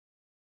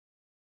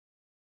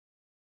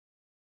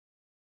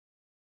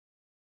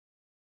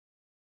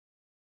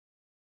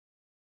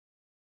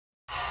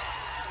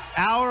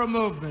Our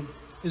movement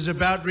is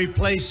about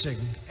replacing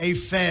a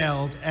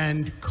failed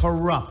and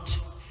corrupt,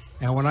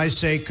 and when I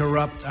say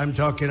corrupt, I'm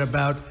talking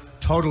about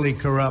totally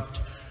corrupt,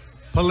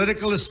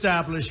 political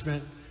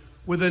establishment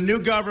with a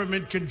new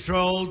government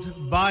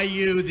controlled by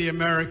you, the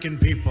American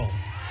people.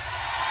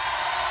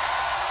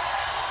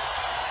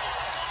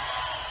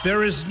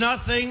 There is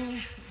nothing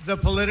the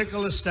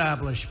political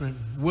establishment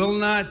will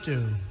not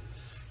do,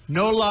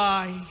 no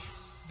lie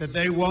that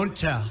they won't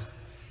tell,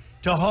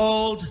 to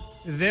hold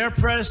their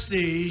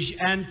prestige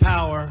and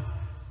power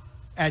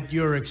at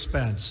your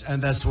expense,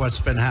 and that's what's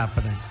been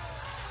happening.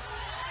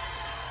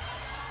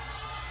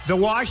 The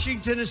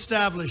Washington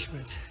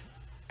establishment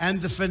and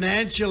the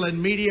financial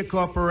and media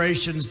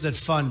corporations that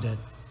fund it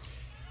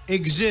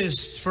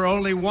exist for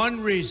only one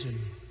reason: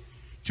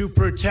 to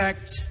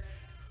protect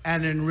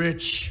and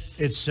enrich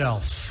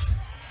itself.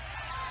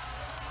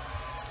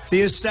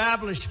 The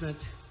establishment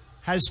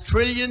has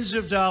trillions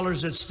of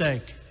dollars at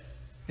stake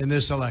in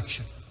this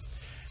election.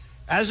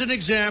 As an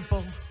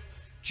example,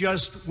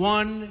 just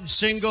one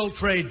single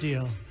trade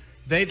deal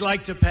they'd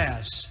like to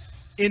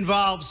pass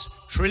involves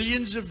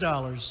trillions of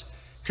dollars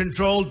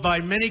controlled by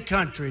many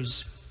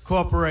countries,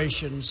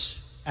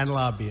 corporations, and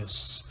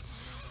lobbyists.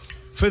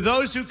 For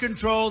those who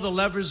control the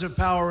levers of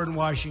power in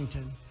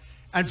Washington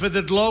and for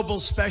the global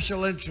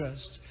special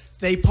interest,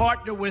 they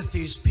partner with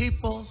these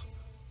people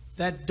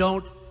that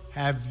don't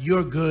have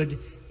your good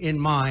in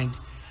mind.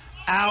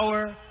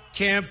 Our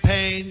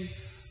campaign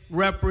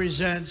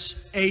represents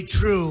a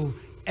true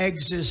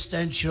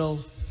existential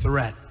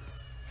threat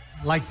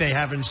like they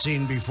haven't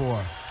seen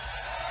before.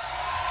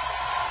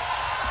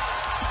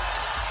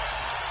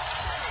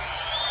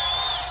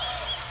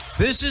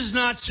 This is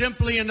not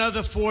simply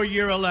another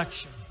four-year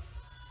election.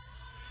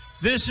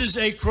 This is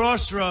a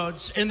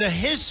crossroads in the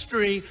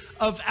history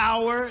of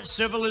our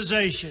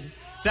civilization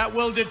that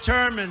will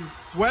determine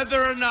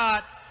whether or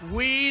not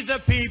we,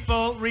 the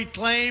people,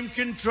 reclaim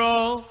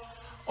control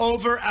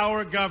over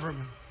our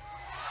government.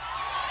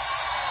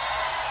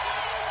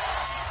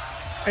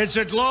 It's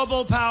a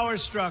global power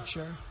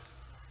structure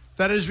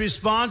that is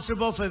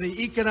responsible for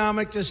the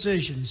economic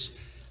decisions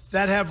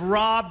that have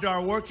robbed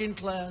our working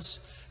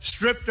class,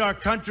 stripped our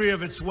country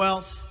of its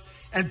wealth,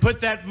 and put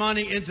that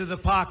money into the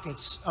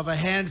pockets of a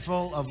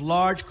handful of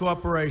large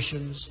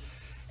corporations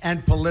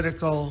and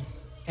political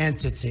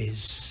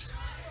entities.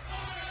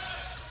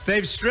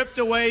 They've stripped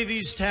away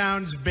these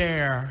towns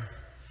bare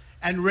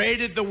and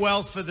raided the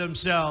wealth for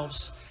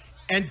themselves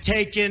and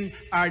taken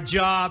our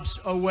jobs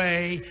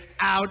away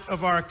out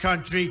of our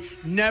country,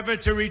 never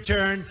to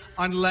return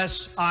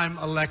unless I'm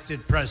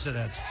elected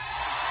president.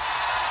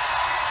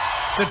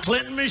 The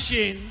Clinton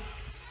machine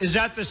is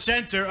at the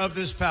center of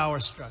this power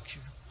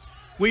structure.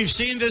 We've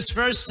seen this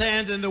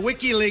firsthand in the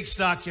WikiLeaks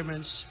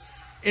documents,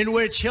 in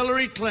which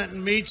Hillary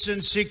Clinton meets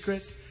in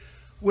secret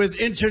with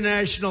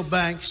international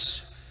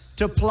banks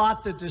to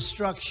plot the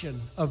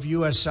destruction of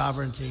U.S.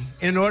 sovereignty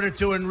in order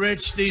to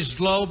enrich these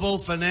global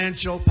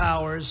financial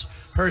powers,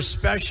 her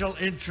special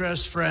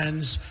interest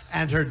friends,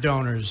 and her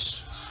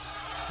donors.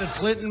 The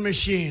Clinton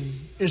machine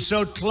is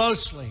so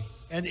closely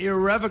and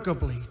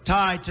irrevocably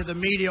tied to the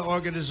media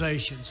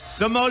organizations.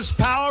 The most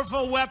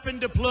powerful weapon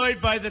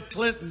deployed by the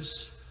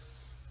Clintons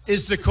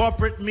is the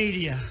corporate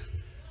media,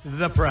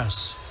 the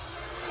press.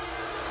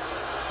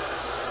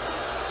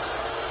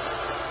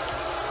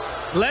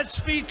 Let's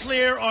be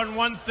clear on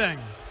one thing.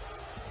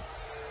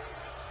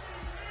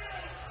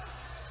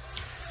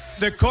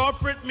 The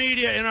corporate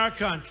media in our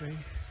country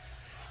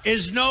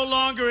is no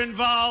longer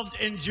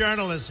involved in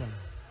journalism.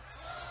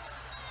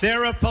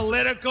 They're a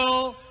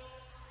political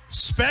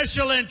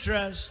special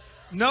interest,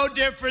 no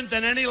different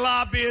than any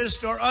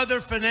lobbyist or other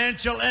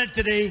financial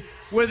entity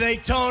with a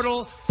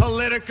total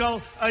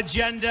political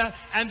agenda,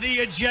 and the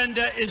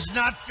agenda is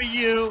not for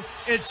you,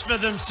 it's for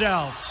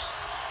themselves.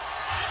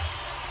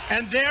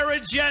 And their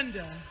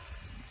agenda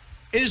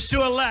is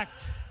to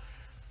elect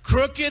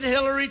crooked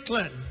Hillary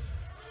Clinton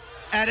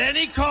at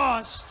any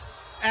cost,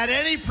 at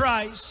any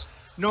price,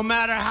 no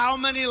matter how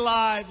many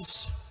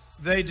lives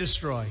they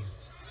destroy.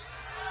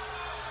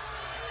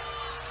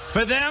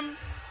 For them,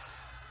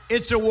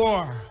 it's a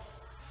war.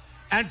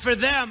 And for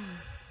them,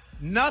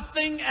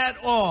 nothing at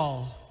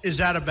all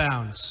is out of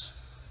bounds.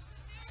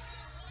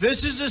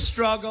 This is a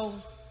struggle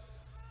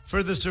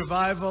for the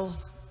survival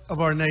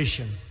of our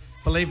nation,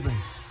 believe me.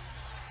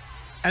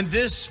 And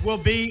this will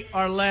be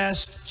our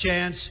last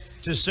chance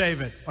to save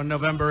it on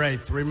November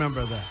 8th.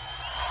 Remember that.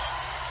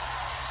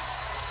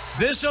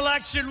 This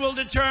election will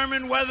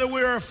determine whether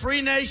we're a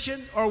free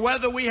nation or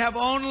whether we have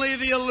only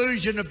the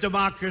illusion of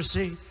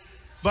democracy,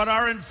 but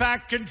are in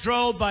fact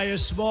controlled by a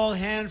small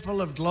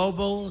handful of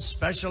global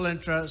special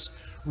interests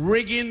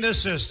rigging the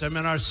system,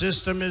 and our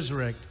system is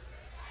rigged.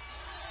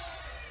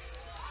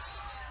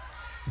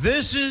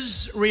 This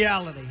is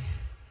reality.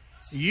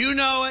 You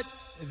know it,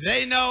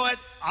 they know it,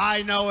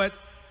 I know it,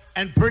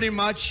 and pretty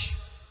much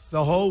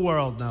the whole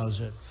world knows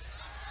it.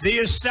 The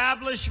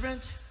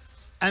establishment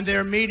and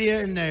their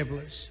media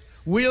enablers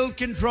wield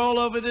control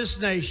over this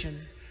nation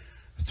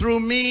through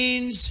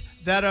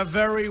means that are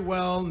very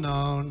well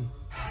known.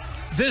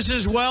 This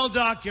is well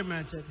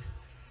documented,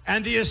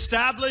 and the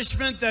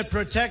establishment that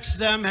protects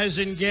them has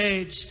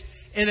engaged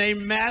in a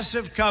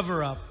massive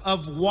cover-up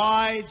of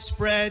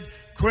widespread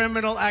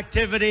criminal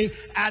activity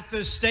at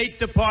the State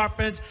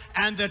Department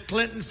and the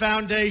Clinton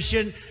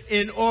Foundation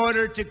in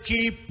order to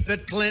keep the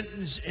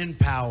Clintons in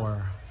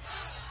power.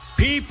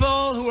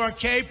 People who are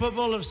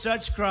capable of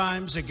such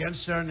crimes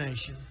against our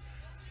nation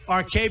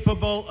are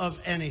capable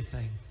of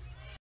anything.